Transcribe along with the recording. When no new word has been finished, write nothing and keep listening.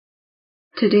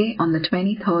Today, on the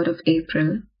 23rd of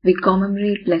April, we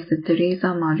commemorate Blessed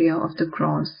Teresa Maria of the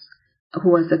Cross, who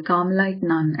was a Carmelite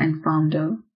nun and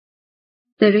founder.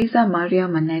 Teresa Maria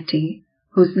Manetti,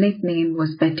 whose nickname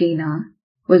was Bettina,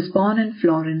 was born in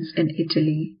Florence in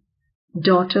Italy.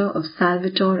 Daughter of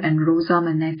Salvatore and Rosa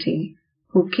Manetti,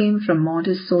 who came from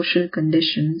modest social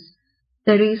conditions,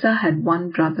 Teresa had one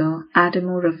brother,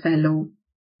 Adamo Raffaello.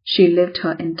 She lived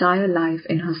her entire life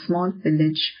in her small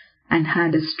village and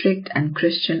had a strict and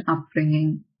Christian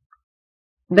upbringing.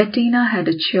 Bettina had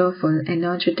a cheerful,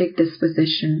 energetic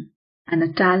disposition and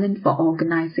a talent for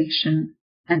organization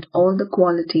and all the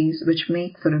qualities which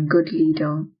make for a good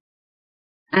leader.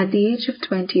 At the age of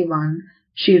 21,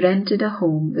 she rented a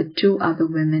home with two other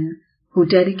women who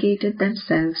dedicated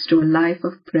themselves to a life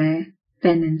of prayer,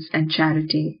 penance, and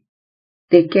charity.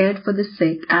 They cared for the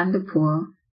sick and the poor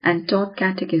and taught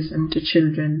catechism to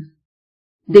children.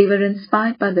 They were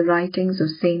inspired by the writings of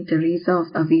Saint Teresa of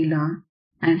Avila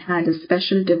and had a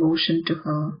special devotion to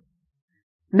her.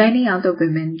 Many other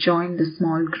women joined the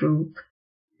small group.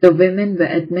 The women were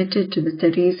admitted to the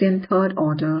Theresian Third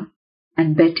Order,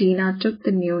 and Bettina took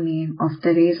the new name of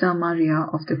Teresa Maria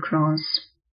of the Cross.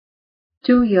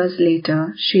 2 years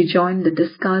later, she joined the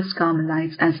Discalced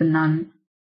Carmelites as a nun.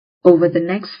 Over the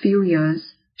next few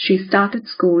years, she started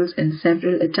schools in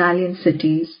several Italian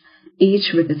cities,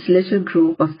 each with its little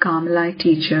group of Carmelite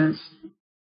teachers.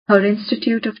 Her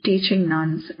Institute of Teaching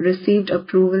Nuns received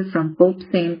approval from Pope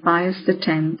Saint Pius X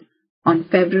on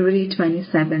February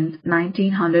 27,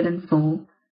 1904,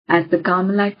 as the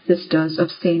Carmelite Sisters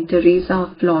of Saint Teresa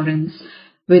of Florence,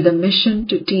 with a mission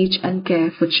to teach and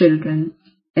care for children,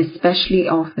 especially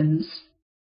orphans.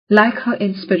 Like her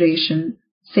inspiration,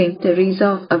 Saint Teresa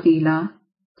of Avila,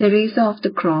 Teresa of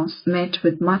the Cross met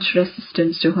with much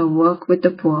resistance to her work with the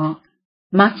poor,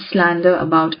 much slander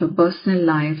about her personal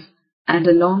life, and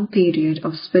a long period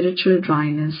of spiritual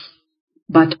dryness.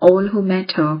 But all who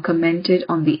met her commented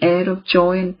on the air of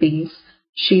joy and peace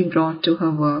she brought to her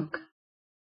work.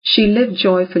 She lived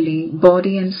joyfully,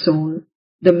 body and soul,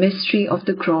 the mystery of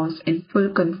the cross in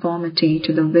full conformity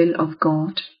to the will of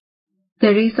God.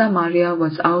 Teresa Maria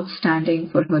was outstanding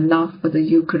for her love for the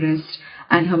Eucharist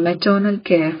and her maternal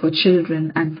care for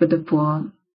children and for the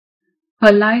poor.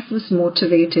 Her life was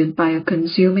motivated by a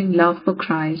consuming love for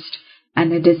Christ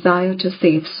and a desire to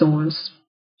save souls.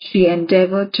 She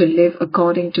endeavored to live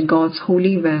according to God's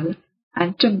holy will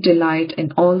and took delight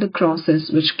in all the crosses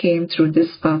which came through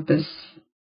this purpose.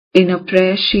 In a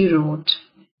prayer she wrote,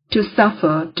 to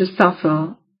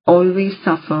suffer, always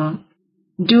suffer.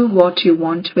 Do what you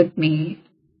want with me.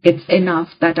 It's enough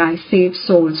that I save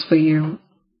souls for you."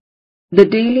 The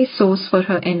daily source for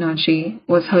her energy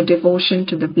was her devotion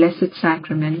to the Blessed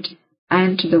Sacrament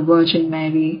and to the Virgin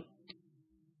Mary.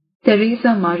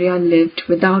 Teresa Maria lived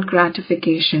without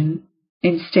gratification,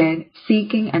 instead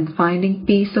seeking and finding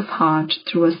peace of heart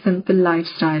through a simple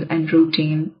lifestyle and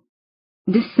routine.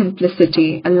 This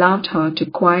simplicity allowed her to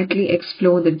quietly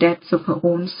explore the depths of her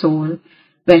own soul,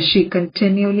 where she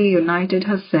continually united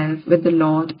herself with the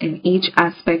Lord in each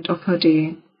aspect of her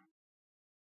day.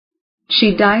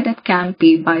 She died at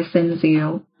Campi by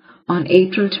Cinzio on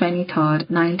April 23,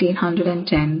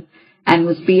 1910, and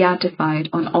was beatified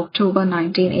on October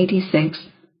 1986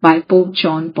 by Pope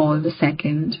John Paul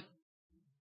II.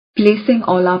 Placing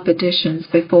all our petitions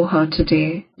before her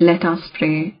today, let us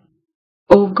pray.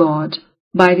 O God,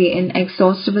 by the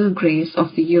inexhaustible grace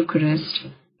of the Eucharist,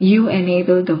 you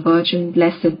enabled the Virgin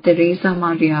Blessed Teresa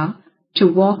Maria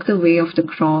to walk the way of the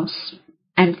cross,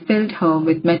 and filled her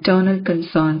with maternal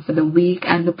concern for the weak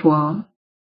and the poor.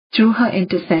 Through her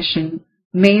intercession,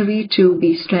 may we too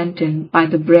be strengthened by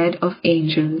the bread of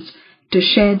angels to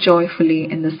share joyfully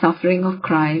in the suffering of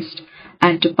Christ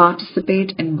and to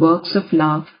participate in works of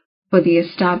love for the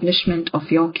establishment of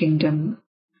your kingdom.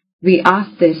 We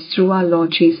ask this through our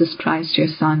Lord Jesus Christ, your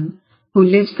Son, who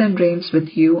lives and reigns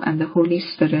with you and the Holy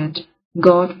Spirit,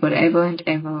 God forever and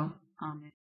ever. Amen.